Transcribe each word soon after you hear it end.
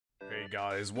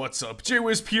guys, what's up?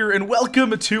 JWhisp here, and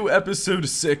welcome to episode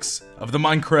 6 of the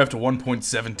Minecraft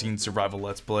 1.17 Survival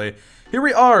Let's Play. Here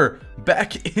we are,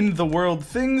 back in the world.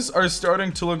 Things are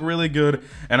starting to look really good,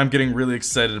 and I'm getting really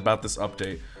excited about this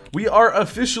update. We are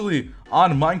officially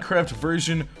on Minecraft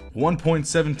version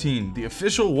 1.17. The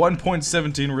official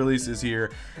 1.17 release is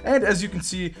here, and as you can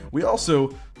see, we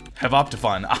also have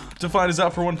Optifine. Optifine is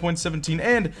out for 1.17,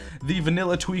 and the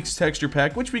Vanilla Tweaks texture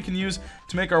pack, which we can use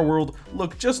to make our world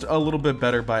look just a little bit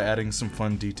better by adding some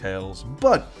fun details.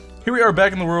 But here we are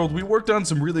back in the world. We worked on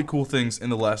some really cool things in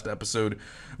the last episode.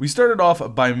 We started off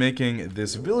by making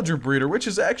this villager breeder, which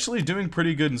is actually doing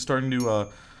pretty good and starting to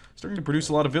produce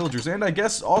a lot of villagers, and I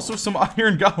guess also some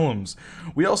iron golems.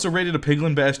 We also raided a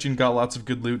piglin bastion, got lots of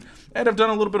good loot, and I've done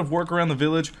a little bit of work around the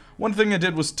village. One thing I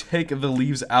did was take the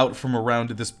leaves out from around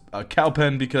this cow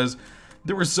pen because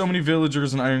there were so many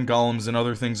villagers and iron golems and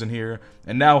other things in here,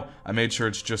 and now I made sure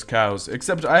it's just cows.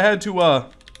 Except I had to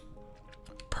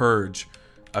purge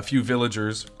a few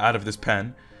villagers out of this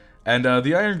pen. And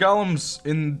the iron golems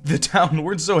in the town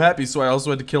weren't so happy, so I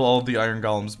also had to kill all of the iron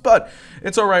golems. But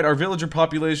it's alright, our villager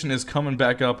population is coming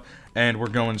back up, and we're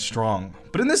going strong.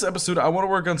 But in this episode, I want to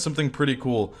work on something pretty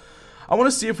cool. I want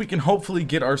to see if we can hopefully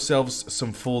get ourselves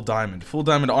some full diamond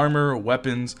armor,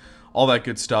 weapons, all that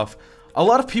good stuff. A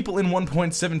lot of people in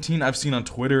 1.17 I've seen on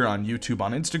Twitter, on YouTube,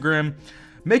 on Instagram,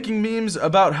 making memes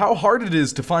about how hard it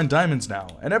is to find diamonds now.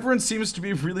 And everyone seems to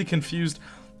be really confused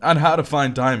on how to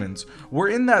find diamonds. We're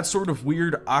in that sort of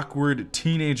weird, awkward,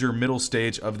 teenager middle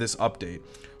stage of this update.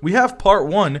 We have part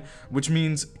 1, which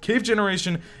means cave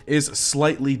generation is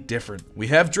slightly different. We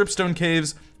have dripstone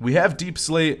caves, we have deep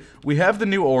slate, we have the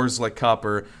new ores like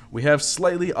copper, we have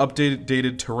slightly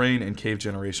updated terrain and cave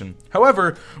generation.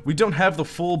 However, we don't have the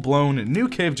full-blown new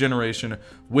cave generation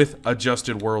with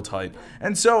adjusted world height.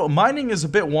 And so mining is a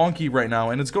bit wonky right now,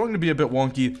 and it's going to be a bit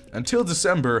wonky until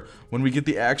December when we get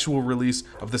the actual release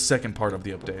of the second part of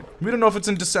the update. We don't know if it's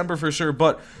in December for sure,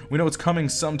 but we know it's coming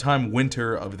sometime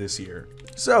winter of this year.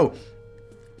 So,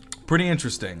 pretty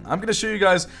interesting. I'm going to show you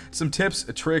guys some tips,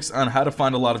 tricks on how to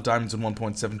find a lot of diamonds in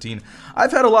 1.17.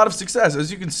 I've had a lot of success.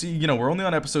 As you can see, you know, we're only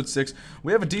on episode 6.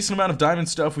 We have a decent amount of diamond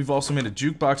stuff. We've also made a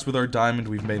jukebox with our diamond.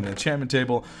 We've made an enchantment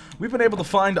table. We've been able to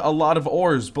find a lot of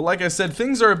ores, but like I said,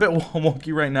 things are a bit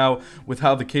wonky right now with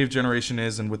how the cave generation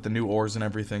is and with the new ores and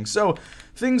everything. So,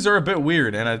 things are a bit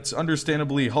weird, and it's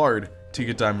understandably hard to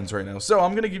get diamonds right now. So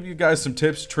I'm going to give you guys some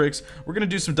tips, tricks. We're going to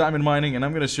do some diamond mining, and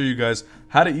I'm going to show you guys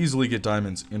how to easily get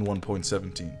diamonds in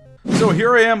 1.17. So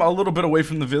here I am a little bit away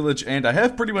from the village, and I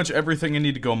have pretty much everything I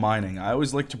need to go mining. I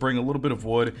always like to bring a little bit of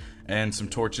wood and some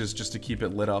torches just to keep it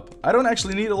lit up. I don't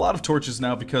actually need a lot of torches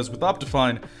now because with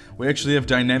Optifine, we actually have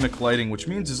dynamic lighting, which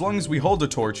means as long as we hold a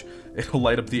torch, it'll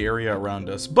light up the area around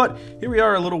us. But here we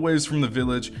are a little ways from the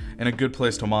village and a good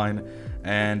place to mine.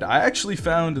 And I actually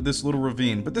found this little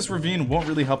ravine, but this ravine won't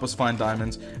really help us find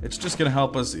diamonds. It's just gonna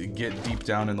help us get deep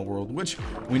down in the world, which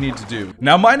we need to do.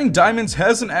 Now, mining diamonds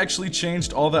hasn't actually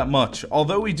changed all that much.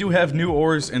 Although we do have new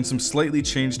ores and some slightly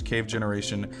changed cave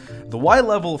generation, the Y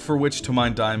level for which to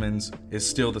mine diamonds is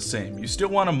still the same. You still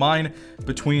want to mine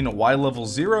between Y level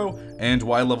 0 and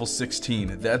Y level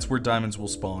 16. That's where diamonds will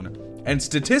spawn. And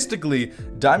statistically,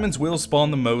 diamonds will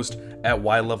spawn the most at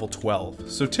Y level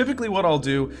 12. So typically what I'll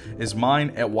do is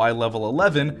mine at Y level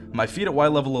 11, my feet at Y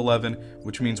level 11,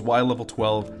 which means Y level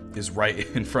 12 is right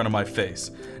in front of my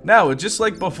face. Now, just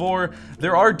like before,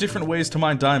 there are different ways to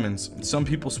mine diamonds. Some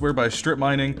people swear by strip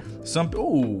mining,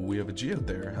 we have a geode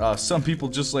there. Some people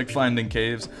just like finding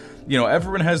caves. You know,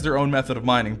 everyone has their own method of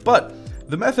mining, but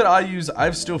the method I use,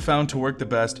 I've still found to work the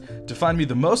best to find me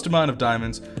the most amount of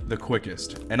diamonds the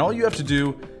quickest. And all you have to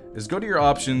do is go to your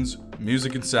options,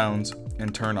 music and sounds,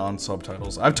 and turn on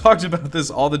subtitles. I've talked about this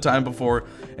all the time before,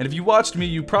 and if you watched me,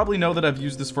 you probably know that I've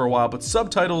used this for a while, but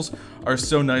subtitles are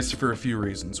so nice for a few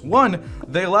reasons. One,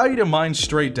 they allow you to mine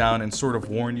straight down and sort of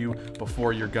warn you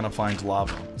before you're gonna find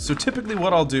lava. So typically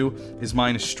what I'll do is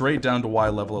mine straight down to Y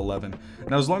level 11.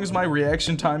 Now, as long as my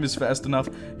reaction time is fast enough,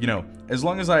 you know, as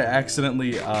long as I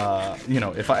accidentally,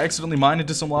 if I accidentally mine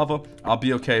into some lava, I'll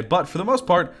be okay. But for the most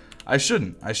part, I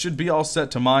shouldn't. I should be all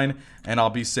set to mine, and I'll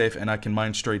be safe, and I can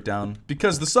mine straight down.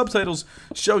 Because the subtitles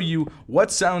show you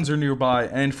what sounds are nearby,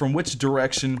 and from which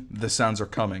direction the sounds are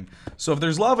coming. So if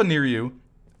there's lava near you,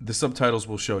 the subtitles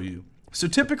will show you. So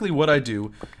typically what I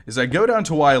do is I go down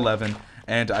to Y11,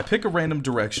 and I pick a random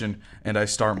direction, and I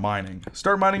start mining.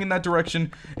 Start mining in that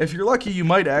direction. If you're lucky, you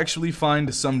might actually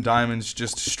find some diamonds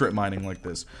just strip mining like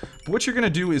this. But what you're going to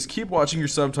do is keep watching your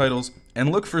subtitles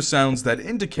and look for sounds that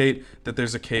indicate that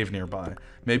there's a cave nearby.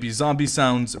 Maybe zombie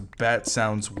sounds, bat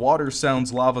sounds, water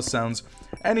sounds, lava sounds,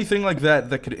 anything like that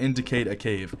that could indicate a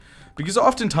cave. Because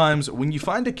oftentimes, when you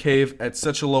find a cave at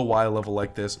such a low Y level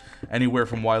like this, anywhere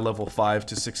from Y level 5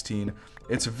 to 16,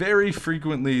 it's very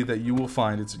frequently that you will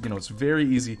find, it's very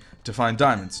easy to find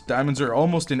diamonds. Diamonds are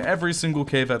almost in every single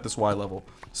cave at this Y level.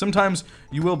 Sometimes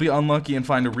you will be unlucky and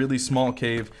find a really small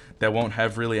cave that won't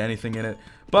have really anything in it.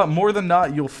 But more than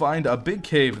not, you'll find a big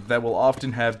cave that will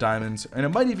often have diamonds, and it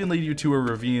might even lead you to a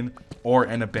ravine or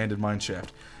an abandoned mine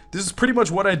shaft. This is pretty much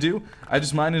what I do. I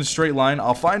just mine in a straight line.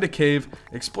 I'll find a cave,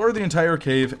 explore the entire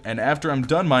cave, and after I'm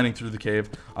done mining through the cave,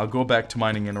 I'll go back to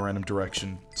mining in a random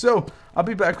direction. So, I'll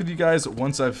be back with you guys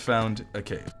once I've found a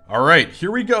cave. Alright,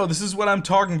 here we go. This is what I'm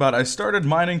talking about. I started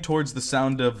mining towards the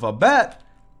sound of a bat,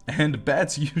 and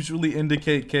bats usually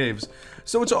indicate caves.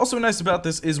 So what's also nice about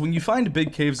this is when you find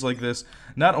big caves like this,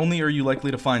 not only are you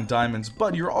likely to find diamonds,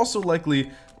 but you're also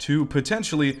likely to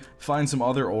potentially find some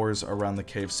other ores around the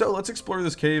cave. So let's explore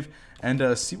this cave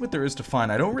and see what there is to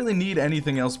find. I don't really need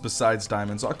anything else besides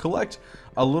diamonds. I'll collect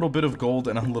a little bit of gold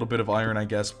and a little bit of iron, I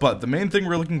guess, but the main thing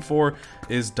we're looking for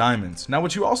is diamonds. Now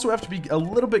what you also have to be a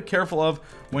little bit careful of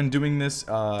when doing this,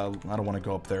 I don't want to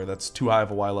go up there, that's too high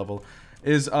of a Y level,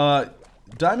 is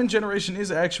diamond generation is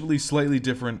actually slightly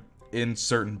different in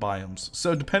certain biomes.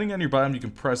 So depending on your biome, you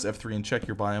can press F3 and check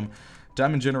your biome.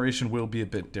 Diamond generation will be a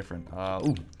bit different.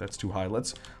 Ooh, that's too high.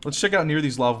 Let's check out near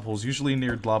these lava pools. Usually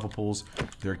near lava pools,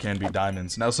 there can be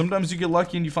diamonds. Now, sometimes you get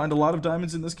lucky and you find a lot of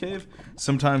diamonds in this cave.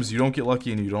 Sometimes you don't get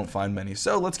lucky and you don't find many.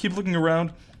 So let's keep looking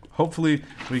around. Hopefully,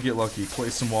 we get lucky.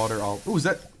 Place some water. Ooh, is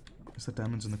that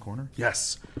diamonds in the corner?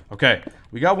 Yes. Okay,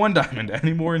 we got one diamond.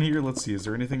 Any more in here? Let's see. Is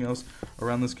there anything else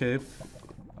around this cave?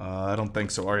 I don't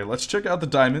think so. Alright, let's check out the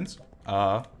diamonds.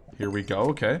 Here we go.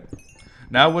 Okay.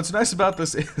 Now, what's nice about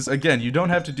this is, again, you don't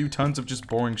have to do tons of just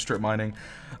boring strip mining.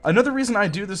 Another reason I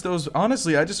do this, though, is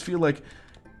honestly, I just feel like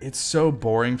it's so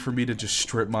boring for me to just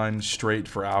strip mine straight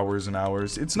for hours and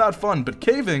hours. It's not fun, but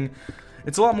caving,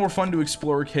 it's a lot more fun to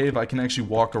explore a cave. I can actually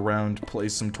walk around,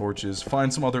 place some torches,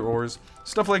 find some other ores,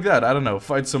 stuff like that. I don't know,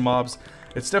 fight some mobs.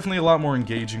 It's definitely a lot more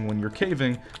engaging when you're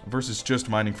caving versus just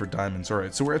mining for diamonds.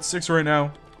 Alright, so we're at 6 right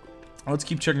now. Let's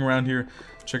keep checking around here.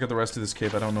 Check out the rest of this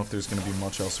cave. I don't know if there's going to be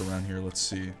much else around here. Let's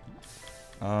see.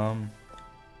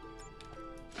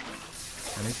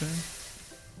 Anything?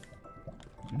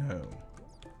 No.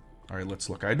 Alright, let's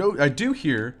look. I do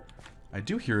hear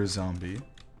a zombie.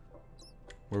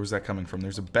 Where was that coming from?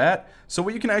 There's a bat. So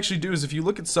what you can actually do is if you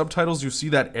look at subtitles, you'll see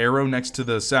that arrow next to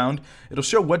the sound. It'll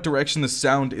show what direction the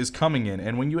sound is coming in.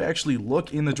 And when you actually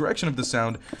look in the direction of the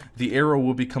sound, the arrow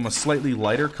will become a slightly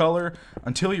lighter color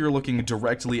until you're looking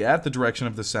directly at the direction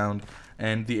of the sound.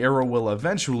 And the arrow will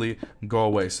eventually go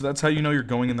away. So that's how you know you're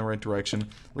going in the right direction.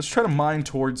 Let's try to mine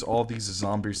towards all these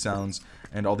zombie sounds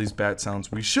and all these bat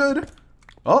sounds. We should...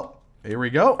 Oh, here we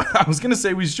go. I was going to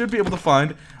say we should be able to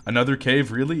find another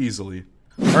cave really easily.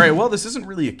 Alright, well, this isn't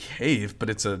really a cave, but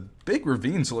it's a big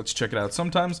ravine, so let's check it out.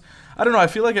 Sometimes, I don't know, I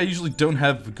feel like I usually don't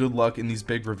have good luck in these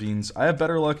big ravines. I have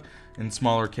better luck in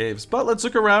smaller caves. But let's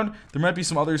look around. There might be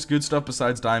some other good stuff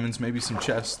besides diamonds, maybe some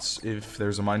chests if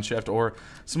there's a mine shaft, or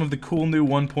some of the cool new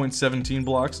 1.17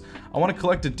 blocks. I want to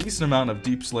collect a decent amount of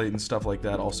deep slate and stuff like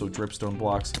that, also dripstone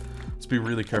blocks. Let's be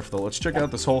really careful though. Let's check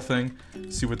out this whole thing,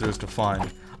 see what there's to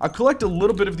find. I'll collect a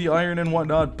little bit of the iron and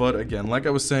whatnot, but again, like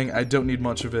I was saying, I don't need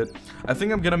much of it. I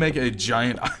think I'm gonna make a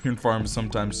giant iron farm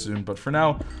sometime soon, but for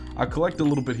now, I'll collect a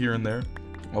little bit here and there.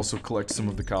 Also collect some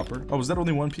of the copper. Oh, was that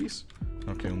only one piece?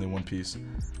 Okay, only one piece.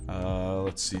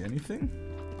 Let's see, anything?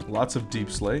 Lots of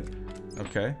deep slate.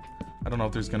 Okay. I don't know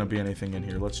if there's gonna be anything in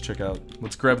here. Let's check out.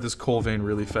 Let's grab this coal vein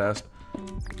really fast.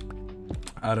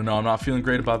 I don't know, I'm not feeling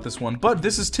great about this one, but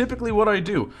this is typically what I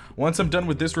do. Once I'm done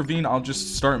with this ravine, I'll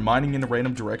just start mining in a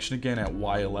random direction again at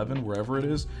Y11, wherever it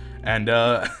is, and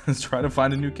let's try to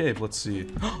find a new cave. Let's see.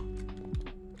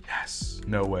 Yes,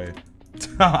 no way.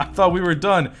 I thought we were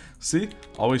done. See?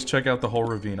 Always check out the whole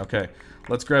ravine. Okay,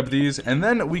 let's grab these, and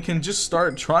then we can just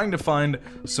start trying to find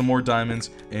some more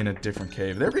diamonds in a different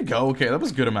cave. There we go. Okay, that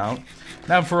was a good amount.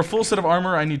 Now, for a full set of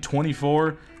armor, I need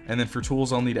 24. And then for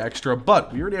tools, I'll need extra,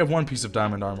 but we already have one piece of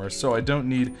diamond armor, so I don't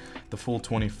need the full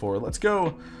 24. Let's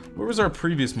go. Where was our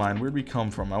previous mine? Where'd we come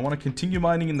from? I want to continue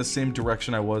mining in the same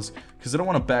direction I was, because I don't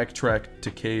want to backtrack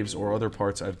to caves or other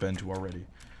parts I've been to already.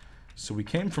 So we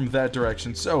came from that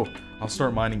direction, so I'll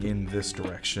start mining in this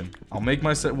direction. I'll make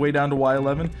my way down to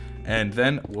Y11, and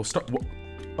then we'll start...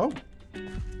 Oh.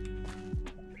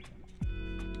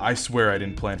 I swear I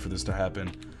didn't plan for this to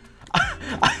happen.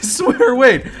 I swear,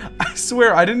 wait. I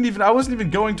swear, I wasn't even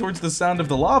going towards the sound of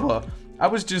the lava. I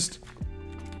was just...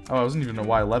 Oh, I wasn't even a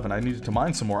Y11. I needed to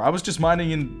mine some more. I was just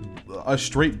mining in a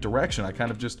straight direction. I kind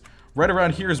of just... Right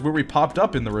around here is where we popped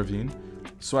up in the ravine.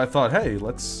 So I thought, hey,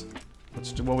 let's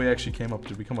do... Well, we actually came up...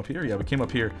 Did we come up here? Yeah, we came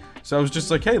up here. So I was just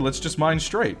like, hey, let's just mine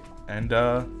straight. And,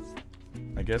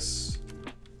 I guess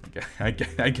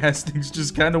things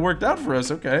just kind of worked out for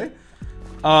us. Okay.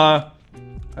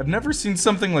 I've never seen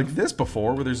something like this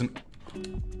before, where there's an...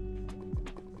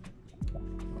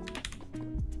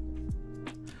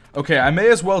 Okay, I may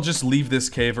as well just leave this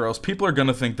cave, or else people are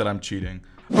gonna think that I'm cheating.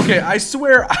 Okay, I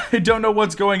swear I don't know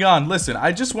what's going on. Listen,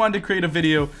 I just wanted to create a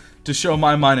video to show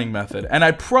my mining method, and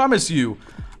I promise you,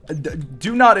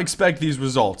 do not expect these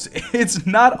results. It's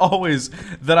not always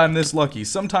that I'm this lucky.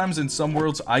 Sometimes in some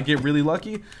worlds I get really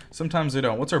lucky, sometimes I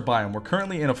don't. What's our biome? We're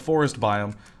currently in a forest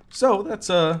biome, so that's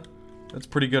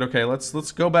pretty good. Okay,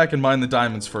 let's go back and mine the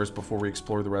diamonds first before we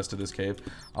explore the rest of this cave.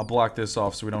 I'll block this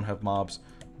off so we don't have mobs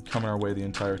coming our way the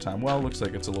entire time. Well, looks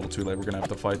like it's a little too late. We're gonna have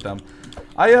to fight them.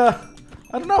 I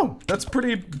don't know. That's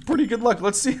pretty good luck.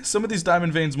 Let's see. Some of these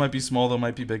diamond veins might be small, though,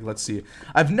 might be big. Let's see.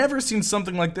 I've never seen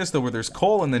something like this, though, where there's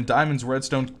coal and then diamonds,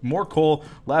 redstone, more coal,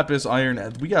 lapis,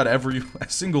 iron. We got every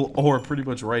single ore pretty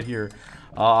much right here.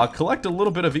 I'll collect a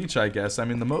little bit of each, I guess. I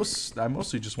mean, I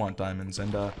mostly just want diamonds.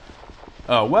 And,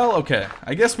 oh, well, okay.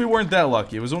 I guess we weren't that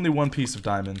lucky. It was only one piece of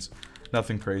diamonds.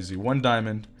 Nothing crazy. One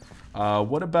diamond.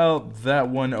 What about that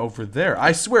one over there?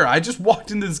 I swear, I just walked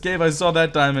into this cave, I saw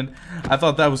that diamond, I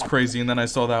thought that was crazy, and then I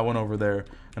saw that one over there,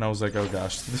 and I was like, oh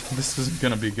gosh, this isn't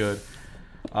gonna be good.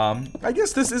 I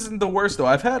guess this isn't the worst, though.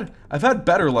 I've had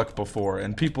better luck before,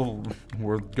 and people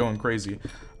were going crazy.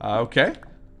 Okay,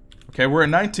 we're at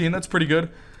 19, that's pretty good.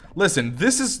 Listen,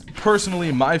 this is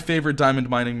personally my favorite diamond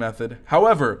mining method.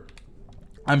 However,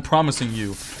 I'm promising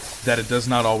you that it does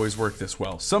not always work this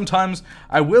well. Sometimes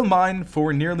I will mine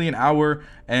for nearly an hour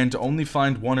and only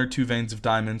find 1 or 2 veins of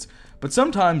diamonds, but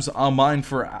sometimes I'll mine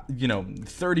for,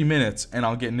 30 minutes and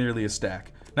I'll get nearly a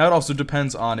stack. Now it also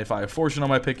depends on if I have fortune on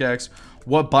my pickaxe,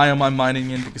 what biome I'm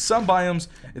mining in, because some biomes,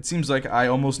 it seems like I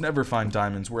almost never find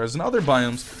diamonds, whereas in other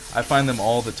biomes, I find them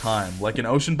all the time. Like in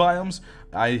ocean biomes,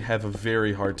 I have a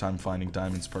very hard time finding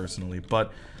diamonds personally,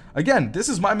 but again, this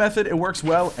is my method, it works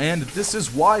well, and this is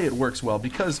why it works well,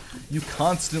 because you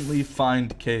constantly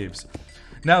find caves.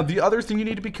 Now, the other thing you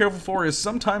need to be careful for is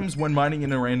sometimes when mining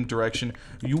in a random direction,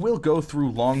 you will go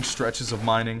through long stretches of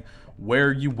mining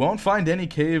where you won't find any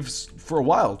caves for a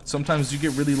while. Sometimes you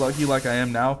get really lucky like I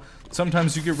am now.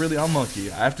 Sometimes you get really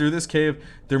unlucky. After this cave,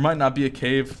 there might not be a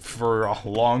cave for a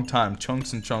long time,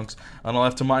 chunks and chunks, and I'll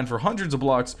have to mine for hundreds of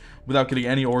blocks without getting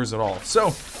any ores at all.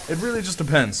 So, it really just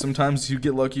depends. Sometimes you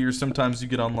get lucky or sometimes you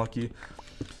get unlucky.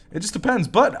 It just depends,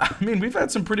 but, I mean, we've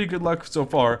had some pretty good luck so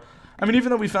far. I mean,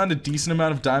 even though we found a decent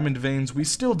amount of diamond veins, we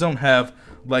still don't have,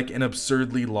 like, an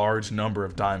absurdly large number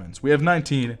of diamonds. We have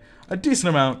 19, a decent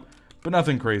amount, but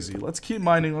nothing crazy. Let's keep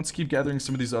mining, let's keep gathering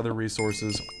some of these other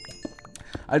resources.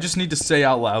 I just need to say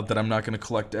out loud that I'm not going to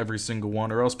collect every single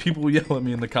one, or else people will yell at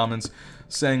me in the comments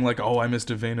saying like, oh, I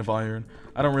missed a vein of iron.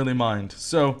 I don't really mind.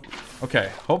 So,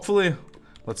 okay, hopefully,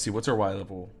 let's see, what's our Y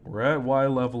level? We're at Y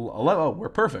level 11. Oh, we're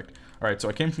perfect. Alright, so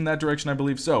I came from that direction, I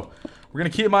believe. So, we're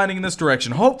going to keep mining in this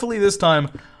direction. Hopefully this time,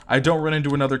 I don't run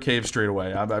into another cave straight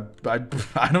away.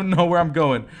 I don't know where I'm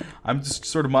going. I'm just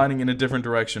sort of mining in a different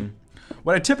direction.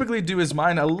 What I typically do is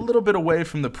mine a little bit away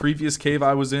from the previous cave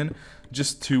I was in,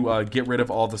 just to get rid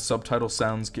of all the subtitle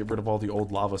sounds, get rid of all the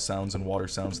old lava sounds and water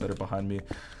sounds that are behind me,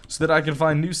 so that I can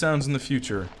find new sounds in the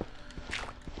future.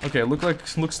 Okay,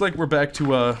 looks like we're back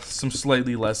to some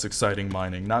slightly less exciting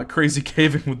mining. Not crazy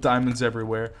caving with diamonds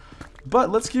everywhere,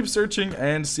 but let's keep searching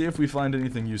and see if we find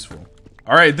anything useful.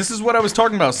 Alright, this is what I was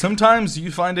talking about. Sometimes you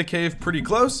find a cave pretty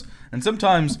close, and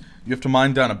sometimes you have to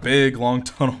mine down a big, long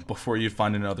tunnel before you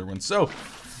find another one. So,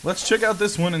 let's check out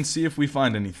this one and see if we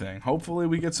find anything. Hopefully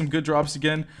we get some good drops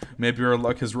again. Maybe our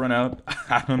luck has run out.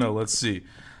 I don't know, let's see.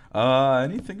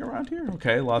 Anything around here?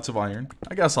 Okay, lots of iron.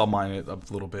 I guess I'll mine it a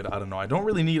little bit. I don't know. I don't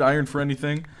really need iron for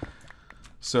anything.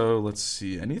 So, let's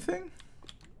see. Anything?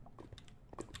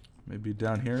 Maybe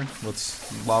down here.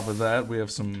 Let's lava that. We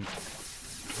have some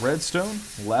redstone,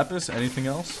 lapis, anything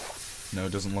else? No,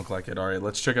 it doesn't look like it. Alright,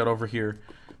 let's check out over here.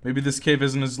 Maybe this cave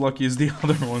isn't as lucky as the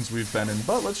other ones we've been in,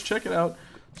 but let's check it out.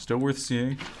 Still worth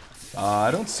seeing.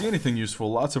 I don't see anything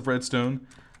useful. Lots of redstone.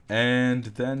 And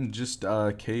then just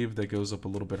a cave that goes up a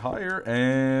little bit higher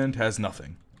and has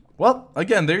nothing. Well,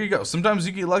 again, there you go. Sometimes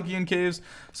you get lucky in caves,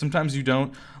 sometimes you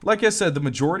don't. Like I said, the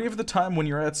majority of the time when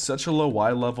you're at such a low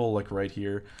Y level, like right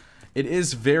here, it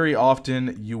is very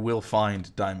often you will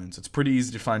find diamonds. It's pretty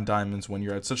easy to find diamonds when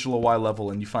you're at such a low Y level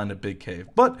and you find a big cave.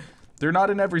 But they're not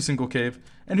in every single cave.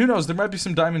 And who knows, there might be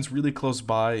some diamonds really close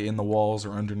by in the walls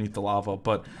or underneath the lava,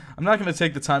 but I'm not going to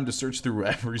take the time to search through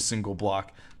every single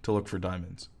block to look for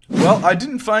diamonds. Well, I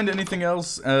didn't find anything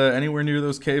else anywhere near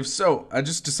those caves, so I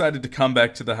just decided to come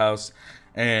back to the house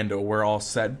and we're all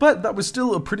set. But that was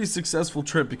still a pretty successful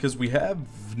trip because we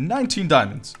have 19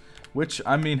 diamonds. Which,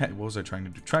 I mean, hey, what was I trying to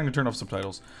do? Trying to turn off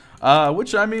subtitles.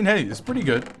 Which, I mean, hey, is pretty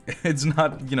good. It's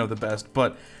not, you know, the best,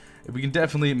 but we can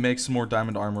definitely make some more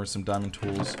diamond armor, some diamond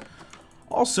tools.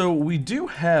 Also, we do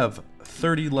have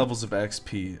 30 levels of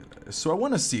XP, so I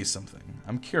want to see something.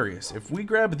 I'm curious. If we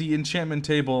grab the enchantment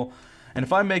table, and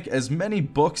if I make as many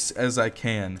books as I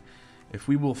can, if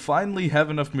we will finally have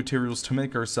enough materials to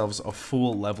make ourselves a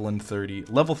full level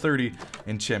 30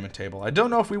 enchantment table. I don't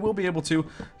know if we will be able to,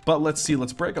 but let's see.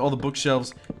 Let's break all the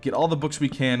bookshelves, get all the books we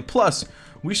can. Plus,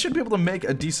 we should be able to make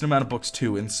a decent amount of books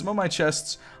too. In some of my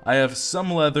chests, I have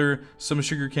some leather, some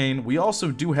sugarcane. We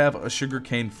also do have a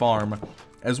sugarcane farm,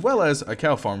 as well as a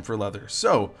cow farm for leather.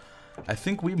 So, I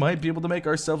think we might be able to make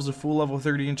ourselves a full level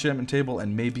 30 enchantment table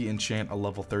and maybe enchant a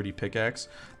level 30 pickaxe.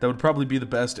 That would probably be the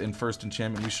best and first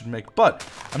enchantment we should make, but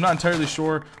I'm not entirely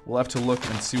sure. We'll have to look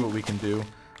and see what we can do.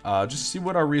 Just see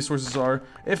what our resources are.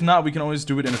 If not, we can always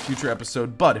do it in a future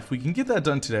episode, but if we can get that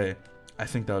done today, I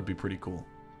think that would be pretty cool.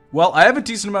 Well, I have a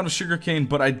decent amount of sugarcane,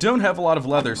 but I don't have a lot of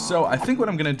leather, so I think what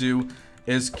I'm going to do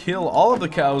is kill all of the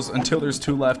cows until there's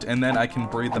 2 left, and then I can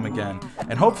breed them again.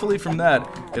 And hopefully from that,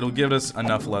 it'll give us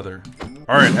enough leather.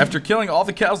 Alright, after killing all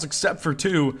the cows except for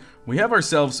 2, we have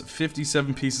ourselves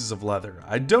 57 pieces of leather.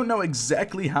 I don't know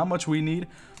exactly how much we need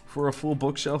for a full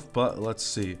bookshelf, but let's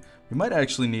see. We might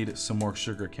actually need some more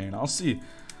sugarcane. I'll see.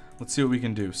 Let's see what we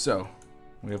can do. So,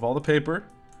 we have all the paper,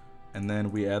 and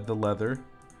then we add the leather.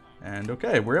 And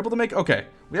okay, we're able to make... Okay,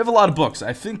 we have a lot of books.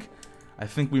 I think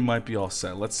we might be all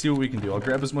set. Let's see what we can do. I'll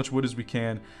grab as much wood as we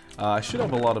can. I should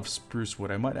have a lot of spruce wood.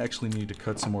 I might actually need to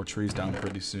cut some more trees down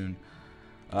pretty soon.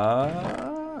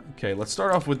 Okay, let's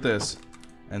start off with this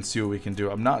and see what we can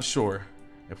do. I'm not sure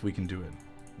if we can do it.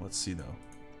 Let's see, though.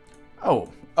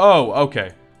 Oh,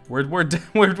 okay. We're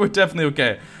definitely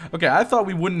okay. Okay, I thought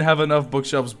we wouldn't have enough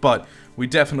bookshelves, but we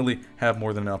definitely have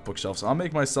more than enough bookshelves. I'll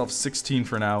make myself 16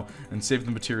 for now and save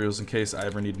the materials in case I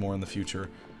ever need more in the future.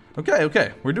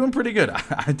 Okay, we're doing pretty good.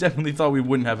 I definitely thought we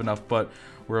wouldn't have enough, but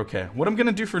we're okay. What I'm going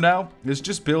to do for now is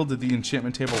just build the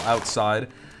enchantment table outside.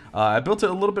 I built it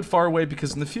a little bit far away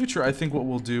because in the future, I think what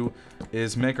we'll do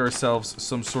is make ourselves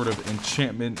some sort of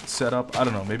enchantment setup. I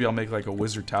don't know, maybe I'll make like a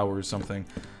wizard tower or something.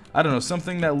 I don't know,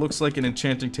 something that looks like an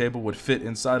enchanting table would fit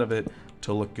inside of it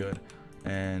to look good.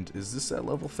 And is this at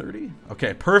level 30?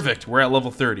 Okay, perfect. We're at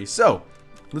level 30. So,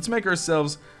 let's make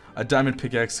ourselves a diamond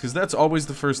pickaxe, because that's always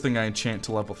the first thing I enchant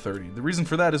to level 30. The reason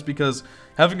for that is because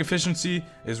having efficiency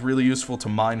is really useful to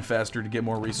mine faster to get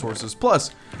more resources.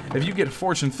 Plus, if you get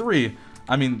Fortune 3,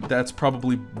 I mean, that's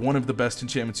probably one of the best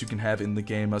enchantments you can have in the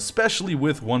game, especially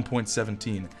with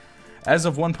 1.17. As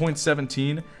of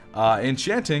 1.17,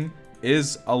 enchanting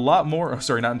is a lot more...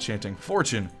 Sorry, not enchanting.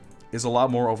 Fortune is a lot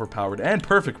more overpowered. And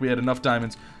perfect, we had enough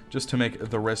diamonds just to make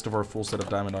the rest of our full set of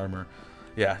diamond armor.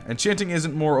 Yeah, enchanting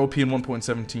isn't more OP in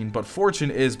 1.17, but Fortune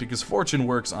is, because Fortune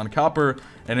works on copper,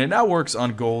 and it now works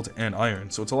on gold and iron,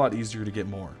 so it's a lot easier to get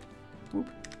more.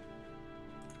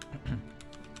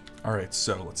 Alright,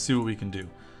 so let's see what we can do.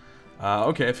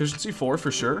 Okay, efficiency 4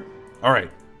 for sure.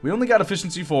 Alright, we only got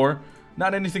efficiency 4.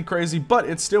 Not anything crazy, but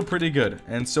it's still pretty good.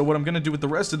 And so what I'm going to do with the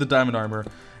rest of the diamond armor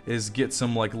is get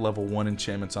some like level 1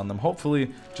 enchantments on them.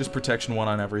 Hopefully just protection 1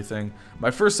 on everything.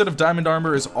 My first set of diamond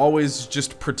armor is always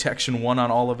just protection 1 on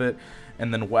all of it.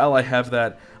 And then while I have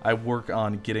that, I work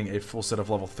on getting a full set of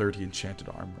level 30 enchanted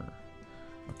armor.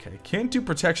 Okay, can't do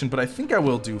protection, but I think I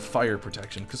will do fire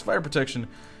protection, because fire protection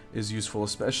is useful,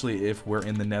 especially if we're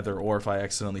in the nether or if I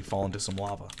accidentally fall into some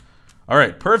lava.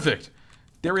 Alright, perfect.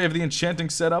 There we have the enchanting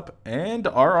setup and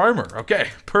our armor. Okay,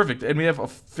 perfect. And we have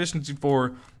efficiency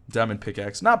 4 diamond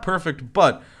pickaxe. Not perfect,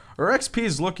 but our XP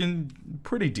is looking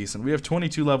pretty decent. We have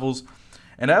 22 levels,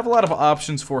 and I have a lot of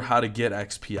options for how to get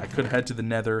XP. I could head to the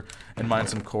nether and mine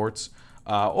some quartz.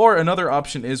 Or another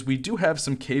option is we do have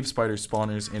some cave spider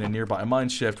spawners in a nearby mine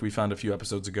shaft we found a few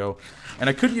episodes ago,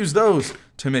 and I could use those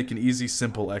to make an easy,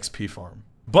 simple XP farm.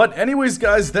 But anyways,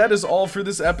 guys, that is all for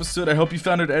this episode. I hope you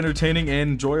found it entertaining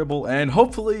and enjoyable, and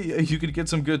hopefully you could get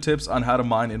some good tips on how to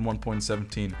mine in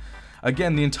 1.17.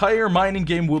 Again, the entire mining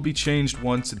game will be changed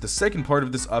once the second part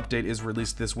of this update is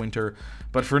released this winter.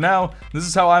 But for now, this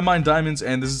is how I mine diamonds,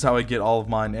 and this is how I get all of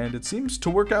mine, and it seems to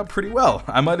work out pretty well.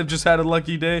 I might have just had a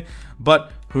lucky day,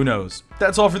 but who knows.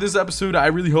 That's all for this episode. I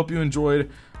really hope you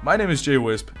enjoyed. My name is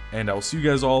JWhisp, and I will see you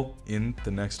guys all in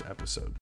the next episode.